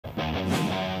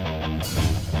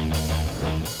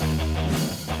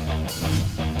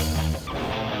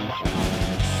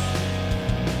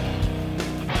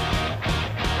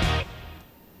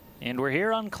And we're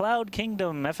here on Cloud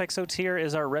Kingdom. FXO.Tear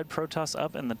is our red Protoss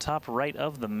up in the top right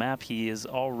of the map. He is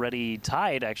already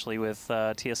tied, actually, with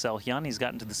TSL.HyuN. He's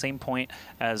gotten to the same point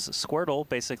as Squirtle,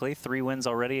 basically. 3 wins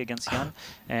already against HyuN.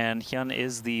 And HyuN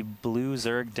is the blue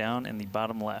Zerg down in the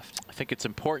bottom left. I think it's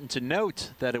important to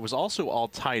note that it was also all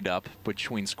tied up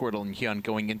between Squirtle and HyuN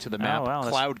going into the map. Oh, wow,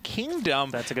 Cloud Kingdom.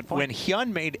 That's a good point. When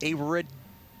HyuN made a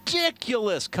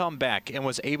ridiculous comeback and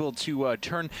was able to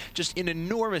turn just an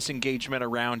enormous engagement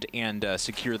around and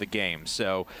secure the game.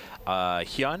 So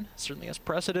HyuN certainly has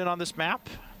precedent on this map,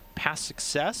 past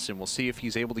success, and we'll see if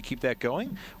he's able to keep that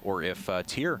going or if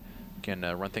TSL can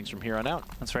run things from here on out.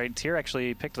 That's right. TSL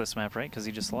actually picked this map, right? Because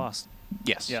he just lost.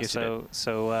 Yes. Yeah. Yes,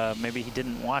 so maybe he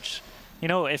didn't watch. You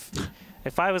know, if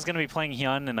I was going to be playing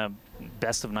HyuN in a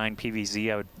best of 9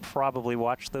 PvZ, I would probably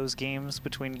watch those games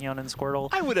between HyuN and Squirtle.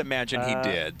 I would imagine he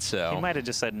did. So he might have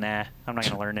just said, "Nah, I'm not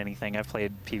going to learn anything. I've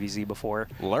played PvZ before."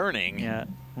 Learning. Yeah,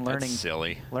 learning. That's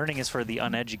silly. Learning is for the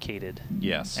uneducated.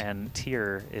 Yes. And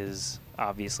TSL is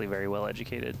obviously very well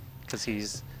educated because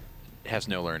he's has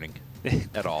no learning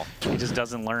at all. He just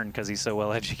doesn't learn because he's so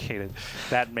well educated.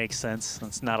 That makes sense.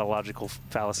 That's not a logical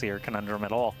fallacy or conundrum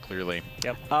at all. Clearly.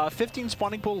 Yep. 15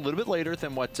 spawning pool, a little bit later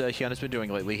than what HyuN has been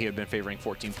doing lately. He had been favoring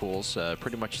 14 pools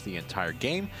pretty much the entire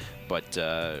game. But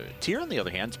TSL, on the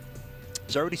other hand,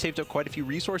 has already saved up quite a few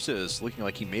resources, looking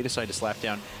like he may decide to slap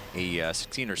down a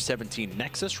 16 or 17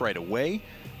 Nexus right away.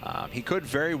 He could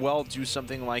very well do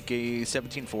something like a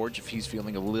 17 Forge if he's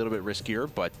feeling a little bit riskier,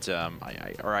 but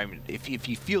if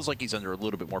he feels like he's under a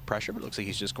little bit more pressure, but it looks like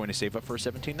he's just going to save up for a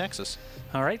 17 Nexus.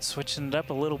 All right, switching it up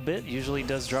a little bit. Usually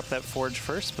does drop that Forge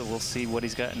first, but we'll see what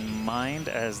he's got in mind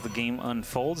as the game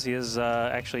unfolds. He is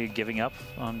actually giving up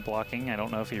on blocking. I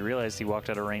don't know if he realized he walked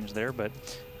out of range there, but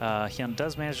HyuN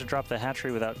does manage to drop the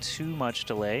hatchery without too much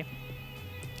delay.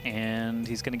 And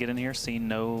he's going to get in here seeing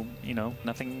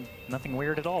nothing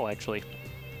weird at all, actually.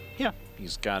 Yeah,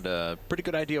 he's got a pretty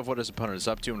good idea of what his opponent is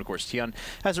up to, and of course HyuN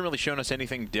hasn't really shown us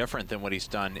anything different than what he's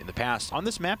done in the past. On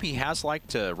this map, he has liked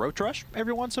to roach rush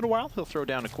every once in a while. He'll throw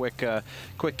down a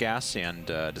quick gas and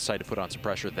decide to put on some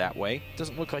pressure that way.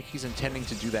 Doesn't look like he's intending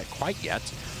to do that quite yet.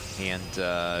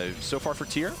 And so far for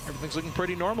TSL, everything's looking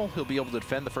pretty normal. He'll be able to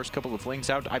defend the first couple of lings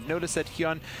out. I've noticed that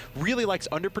HyuN really likes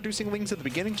underproducing lings at the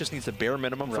beginning, just needs the bare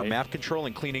minimum for map control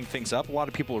and cleaning things up. A lot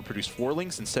of people will produce 4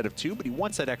 lings instead of 2, but he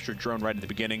wants that extra drone right at the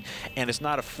beginning and is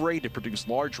not afraid to produce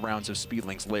large rounds of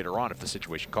speedlings later on if the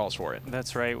situation calls for it.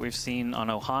 That's right. We've seen on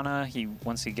Ohana,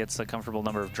 once he gets a comfortable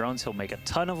number of drones, he'll make a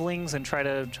ton of lings and try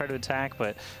to attack,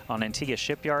 but on Antigua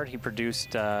Shipyard, he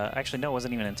produced, actually no, it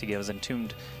wasn't even Antigua, it was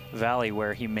Entombed Valley,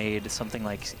 where he made something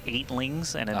like 8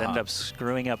 lings, and it ended up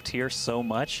screwing up TSL so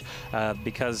much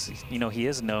because he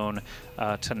is known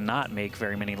to not make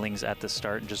very many lings at the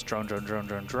start and just drone.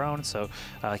 So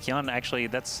HyuN, actually,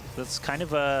 that's kind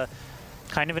of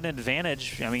an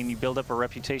advantage. I mean, you build up a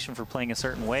reputation for playing a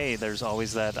certain way. There's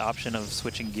always that option of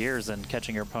switching gears and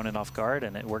catching your opponent off guard,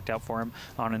 and it worked out for him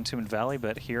on Entombed Valley.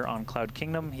 But here on Cloud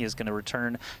Kingdom, he is going to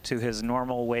return to his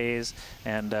normal ways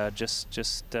and just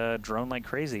drone like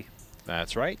crazy.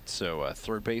 That's right. So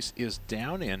third base is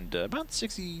down and about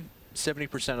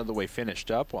 60–70% of the way finished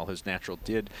up, while his natural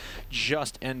did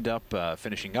just end up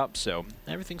finishing up. So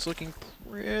everything's looking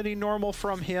pretty normal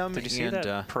from him. Did you see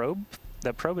that probe?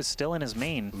 That probe is still in his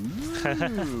main.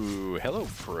 Ooh, hello,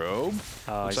 probe.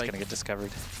 Oh, he's gonna get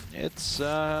discovered. It's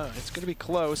gonna be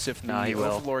close if the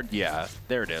Overlord. Yeah,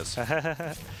 there it is.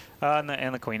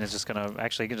 And the queen is just gonna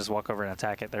he can just walk over and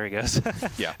attack it. There he goes.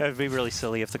 Yeah, it'd be really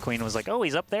silly if the queen was like, "Oh,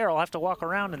 he's up there. I'll have to walk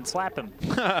around and slap him."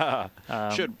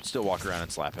 Should still walk around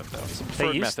and slap him though.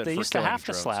 They used to have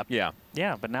to slap. Yeah.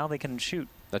 Yeah, but now they can shoot.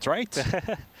 That's right.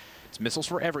 It's missiles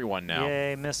for everyone now.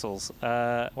 Yay, missiles.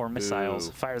 Or missiles.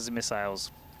 Ooh. Fires the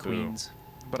missiles. Queens.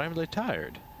 Ooh. But I'm really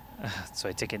tired. So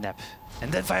I take a nap.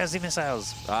 And then fires the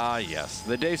missiles. Ah, yes.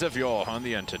 The days of yore on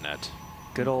the internet.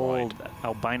 Good old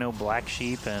albino black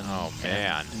sheep and,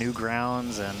 and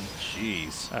Newgrounds and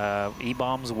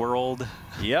E-Bomb's World.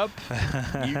 Yep.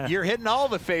 You're hitting all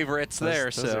the favorites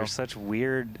there. Those are such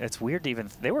weird. It's weird to even.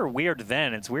 They were weird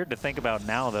then. It's weird to think about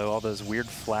now, though. All those weird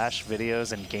Flash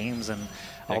videos and games and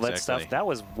all that stuff. That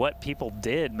was what people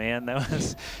did, man. That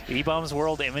was E-Bomb's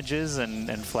World images and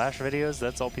Flash videos.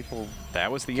 That's all people.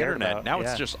 That was the internet. About. Now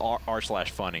it's just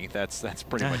r/funny. That's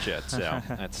pretty much it. So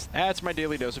that's my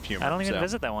daily dose of humor. I don't even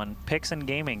visit that one. Picks and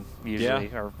gaming usually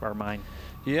are mine.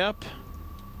 Yep.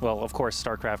 Well, of course,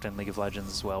 StarCraft and League of Legends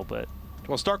as well, but.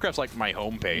 Well, StarCraft's like my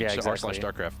homepage, exactly.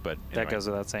 r/StarCraft, but anyway. That goes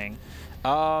without saying.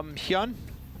 HyuN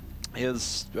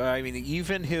I mean,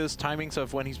 even his timings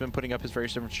of when he's been putting up his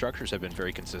various different structures have been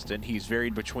very consistent. He's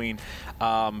varied between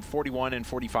 41 and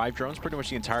 45 drones pretty much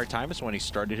the entire time. Is when he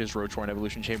started his Roach-Horn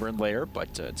Evolution Chamber and Lair,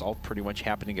 but it's all pretty much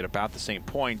happening at about the same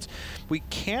point. We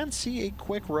can see a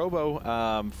quick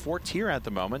robo for Tier at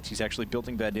the moment. He's actually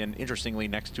building that in, interestingly,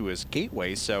 next to his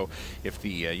gateway, so if the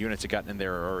units had gotten in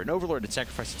there, or an Overlord had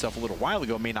sacrificed itself a little while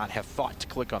ago, may not have thought to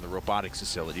click on the robotics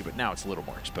facility, but now it's a little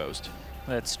more exposed.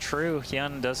 That's true.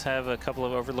 HyuN does have a couple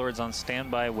of Overlords on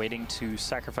standby waiting to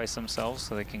sacrifice themselves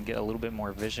so they can get a little bit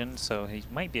more vision, so he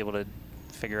might be able to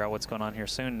figure out what's going on here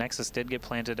soon. Nexus did get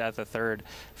planted at the 3rd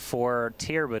for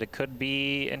Tier, but it could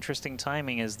be interesting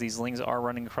timing as these Lings are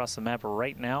running across the map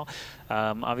right now.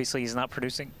 Obviously, he's not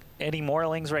producing any more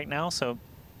Lings right now, so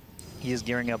he is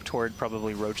gearing up toward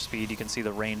probably Roach speed. You can see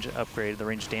the range upgrade, the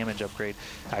range damage upgrade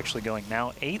actually going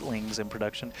now. 8 Lings in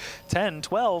production. 10,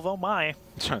 12, oh my.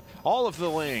 All of the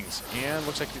Lings, and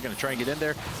looks like they're going to try and get in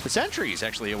there. The Sentry is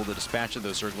actually able to dispatch of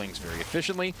those Zerglings very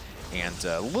efficiently, and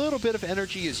a little bit of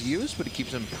energy is used, but it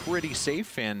keeps them pretty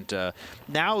safe. And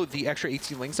now the extra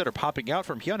 18 Lings that are popping out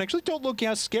from HyuN actually don't look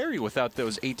as scary without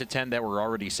those 8 to 10 that were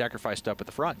already sacrificed up at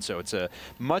the front. So it's a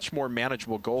much more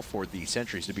manageable goal for the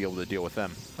Sentries to be able to deal with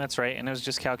them. That's right, and it was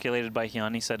just calculated by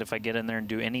HyuN. He said if I get in there and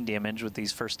do any damage with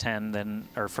these first 10, then,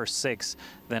 or first 6,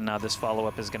 then this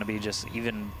follow-up is going to be just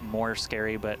even more scary.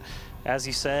 But as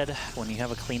you said, when you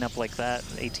have a cleanup like that,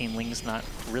 18 Lings not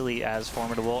really as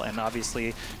formidable, and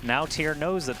obviously now Tier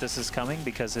knows that this is coming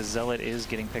because his Zealot is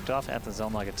getting picked off at the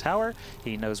Zelnaga Tower.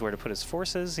 He knows where to put his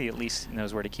forces, he at least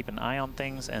knows where to keep an eye on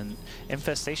things, and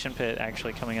Infestation Pit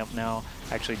actually coming up now,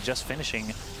 actually just finishing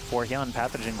for HyuN.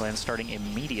 Pathogen Gland starting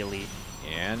immediately.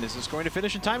 And is this going to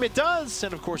finish in time? It does!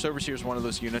 And of course, Overseer is one of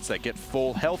those units that get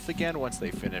full health again once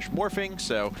they finish morphing,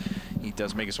 so he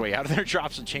does make his way out of there,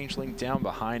 drops a Changeling down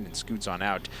behind, and scoots on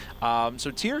out.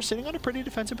 So Tier sitting on a pretty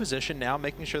defensive position now,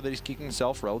 making sure that he's keeping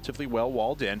himself relatively well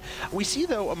walled in. We see,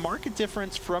 though, a market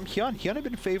difference from HyuN. HyuN had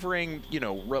been favoring, you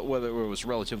know, whether it was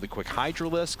relatively quick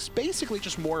Hydralisks, basically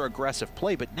just more aggressive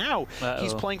play, but now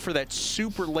he's playing for that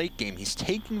super late game. He's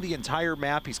taking the entire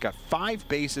map. He's got 5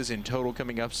 bases in total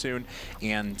coming up soon.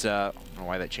 And I don't know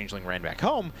why that Changeling ran back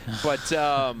home, but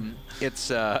it's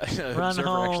Run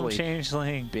home, actually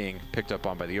Changeling. being picked up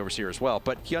on by the Overseer as well.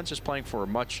 But HyuN's just playing for a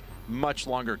much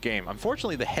longer game.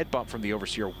 Unfortunately, the head bump from the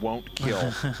Overseer won't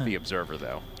kill the Observer,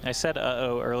 though. I said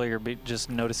uh-oh earlier, just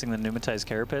noticing the Pneumatized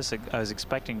Carapace. I was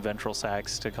expecting Ventral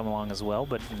Sacs to come along as well,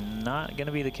 but not going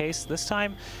to be the case. This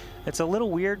time, it's a little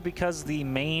weird because the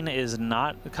main is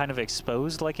not kind of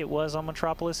exposed like it was on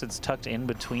Metropolis. It's tucked in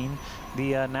between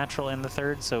the natural and the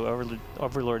 3rd, so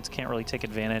Overlords can't really take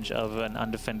advantage of an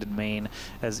undefended main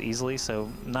as easily, so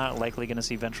not likely going to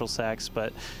see Ventral Sacs,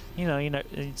 but you know,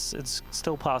 it's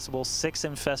still possible. 6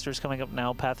 Infestors coming up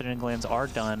now. Pathogen Glands are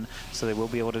done, so they will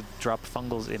be able to drop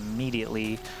Fungals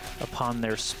immediately upon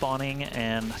their spawning,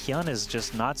 and HyuN is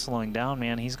just not slowing down,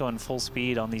 man. He's going full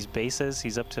speed on these bases.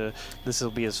 He's up to, this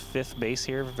will be his 5th base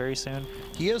here very soon.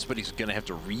 He is, but he's going to have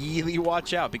to really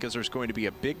watch out because there's going to be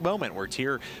a big moment where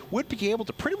Tier would be able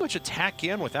to pretty much attack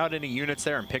in without any units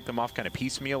there and pick them off kind of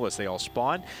piecemeal as they all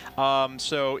spawn.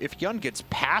 So if HyuN gets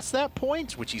past that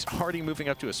point, which he's already moving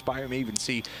up to Aspire, may even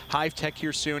see Hive Tech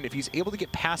here soon, if he's able to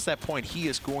get past that point, he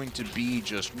is going to be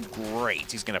just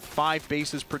great. He's going to have 5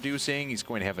 bases producing. He's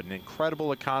going to have an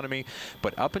incredible economy.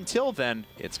 But up until then,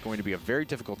 it's going to be a very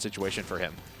difficult situation for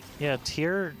him. Yeah,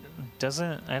 Tier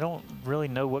doesn't, I don't really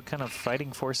know what kind of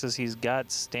fighting forces he's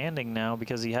got standing now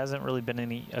because he hasn't really been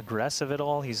any aggressive at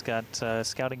all. He's got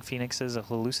scouting Phoenixes,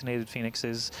 hallucinated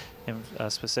Phoenixes,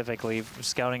 specifically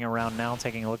scouting around now,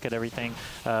 taking a look at everything.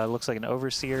 Looks like an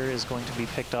Overseer is going to be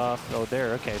picked off. Oh, there,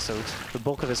 okay, so the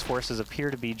bulk of his forces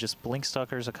appear to be just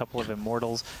Blinkstalkers, a couple of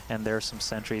Immortals, and there are some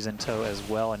Sentries in tow as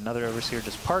well. Another Overseer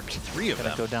just parked. 3 of them.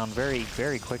 Gonna go down very,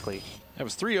 very quickly. That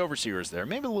was 3 Overseers there.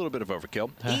 Maybe a little bit of overkill.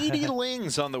 80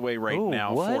 Lings on the way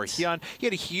now for HyuN. He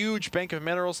had a huge bank of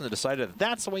minerals and decided that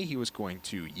that's the way he was going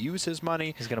to use his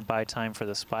money. He's going to buy time for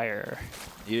the Spire.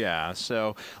 Yeah,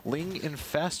 so Ling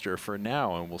Infestor for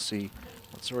now, and we'll see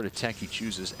what sort of tech he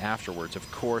chooses afterwards.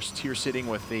 Of course, Tier sitting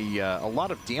with a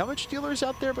lot of damage dealers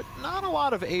out there, but not a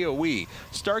lot of AoE.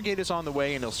 Stargate is on the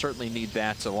way, and he'll certainly need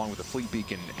that along with the Fleet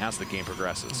Beacon as the game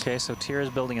progresses. Okay, so Tier is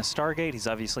building a Stargate. He's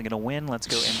obviously going to win. Let's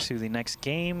go into the next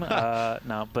game.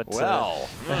 No, but well,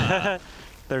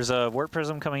 there's a Warp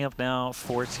Prism coming up now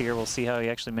for Tier. We'll see how he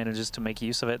actually manages to make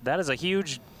use of it. That is a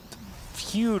huge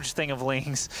huge thing of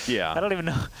lings. Yeah. I don't even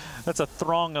know. That's a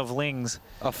throng of lings.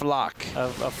 A flock. A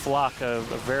flock, a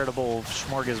veritable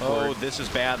smorgasbord. Oh, this is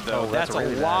bad, though. That's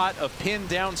really a lot of pinned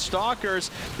down stalkers.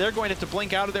 They're going to have to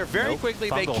blink out of there very quickly.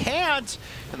 Fungal. They can't.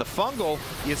 And the fungal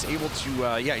is able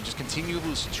to, he just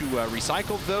continues to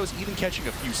recycle those, even catching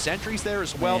a few sentries there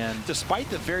as well. Man. Despite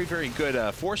the very, very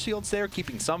good force fields there,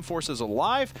 keeping some forces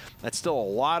alive, that's still a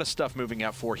lot of stuff moving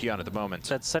out for HyuN at the moment.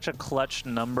 That's such a clutch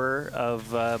number of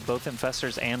both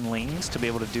infestors and lings to be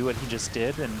able to do what he just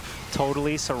did and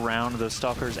totally surround those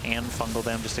stalkers and fungal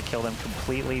them just to kill them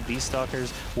completely. These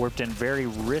stalkers warped in very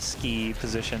risky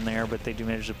position there, but they do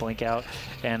manage to blink out.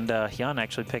 And HyuN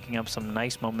actually picking up some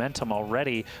nice momentum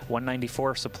already.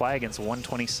 194 supply against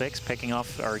 126, picking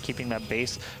off or keeping that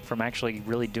base from actually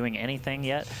really doing anything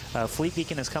yet. Fleet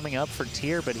Beacon is coming up for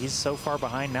Tear, but he's so far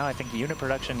behind now. I think unit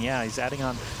production, yeah, he's adding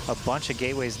on a bunch of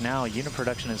gateways now. Unit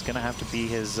production is going to have to be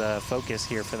his focus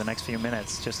here for the next few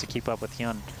minutes just to keep up with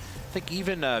HyuN. I think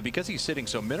even because he's sitting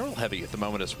so mineral heavy at the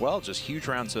moment as well, just huge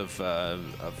rounds of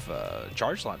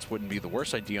charge slots wouldn't be the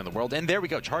worst idea in the world. And there we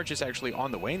go, charge is actually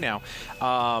on the way now.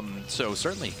 So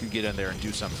certainly you could get in there and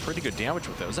do some pretty good damage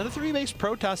with those. And a 3-base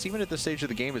Protoss, even at this stage of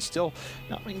the game, is still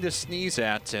nothing to sneeze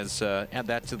at. As add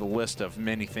that to the list of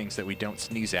many things that we don't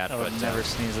sneeze at. I would never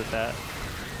sneeze at that.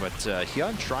 But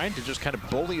HyuN trying to just kind of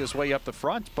bully his way up the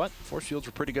front, but force fields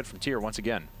were pretty good from Tear once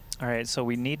again. All right, so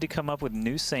we need to come up with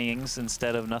new sayings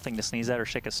instead of nothing to sneeze at or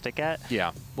shake a stick at. Yeah.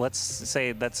 Let's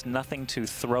say that's nothing to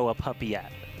throw a puppy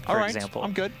at, for example.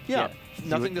 I'm good. Yeah.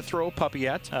 Nothing to throw a puppy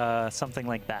at. Something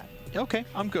like that. Okay,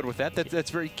 I'm good with that.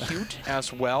 That's very cute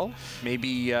as well.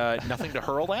 Maybe nothing to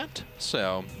hurl at.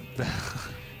 So,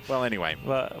 well, anyway.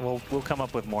 Well, we'll come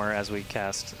up with more as we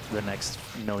cast the next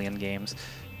million games.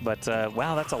 But,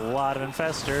 wow, that's a lot of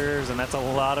infestors, and that's a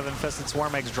lot of infested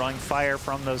swarm eggs drawing fire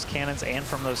from those cannons and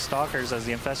from those stalkers as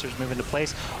the infestors move into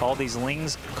place. All these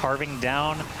lings carving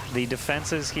down the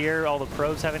defenses here, all the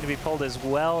probes having to be pulled as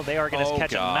well. They are going to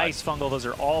catch a nice fungal. Those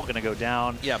are all going to go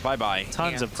down. Yeah, bye-bye.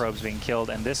 Tons of probes being killed,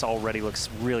 and this already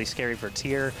looks really scary for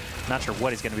Tear. Not sure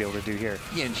what he's going to be able to do here.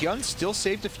 Yeah, and HyuN still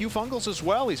saved a few fungals as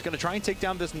well. He's going to try and take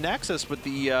down this Nexus, but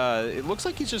the it looks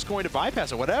like he's just going to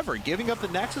bypass it. Whatever, giving up the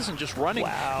Nexus and just running.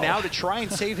 Wow. Now to try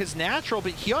and save his natural,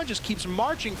 but HyuN just keeps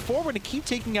marching forward and keep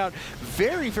taking out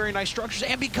very, very nice structures.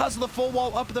 And because of the full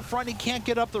wall up at the front, he can't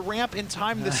get up the ramp in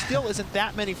time. There still isn't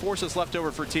that many forces left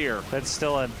over for Tear. That's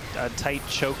still a tight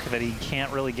choke that he can't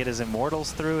really get his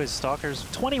Immortals through. His Stalkers,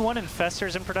 21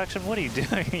 Infestors in production. What are you doing,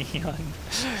 HyuN?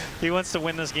 He wants to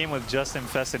win this game with just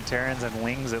infested Terrans and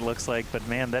Lings, it looks like. But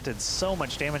man, that did so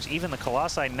much damage. Even the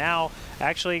Colossi now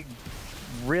actually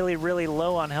really, really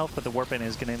low on health, but the Warpin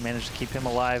is going to manage to keep him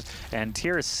alive. And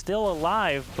Tear is still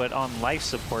alive, but on life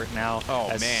support now. Oh,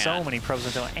 as man. So many probes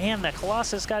until, and that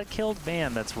Colossus got killed.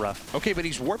 Man, that's rough. Okay, but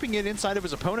he's warping it inside of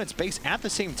his opponent's base at the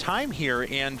same time here,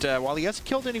 and while he hasn't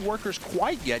killed any workers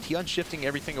quite yet, HyuN's shifting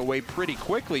everything away pretty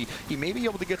quickly. He may be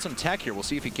able to get some tech here. We'll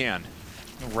see if he can.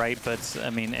 Right, but I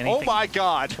mean, anything. Oh my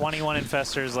God! 21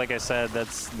 infestors, like I said,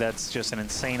 that's just an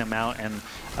insane amount, and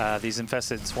these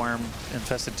infested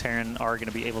Terran are going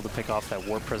to be able to pick off that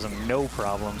Warp Prism, no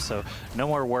problem. So no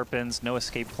more Warp-ins, no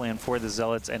escape plan for the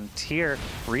Zealots, and Tear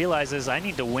realizes I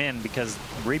need to win because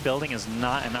rebuilding is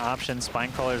not an option.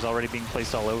 Spine Crawler is already being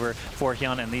placed all over for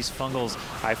HyuN, and these Fungals,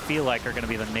 I feel like, are going to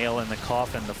be the nail in the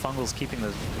coffin. The Fungals keeping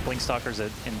the Blink Stalkers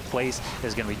in place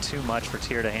is going to be too much for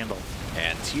Tear to handle.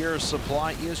 And Tear's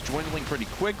supply is dwindling pretty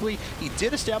quickly. He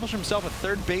did establish himself a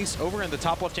third base over in the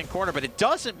top left-hand corner, but it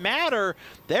doesn't matter.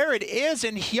 There it is,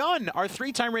 and HyuN, our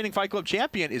 3-time reigning Fight Club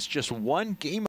champion, is just one game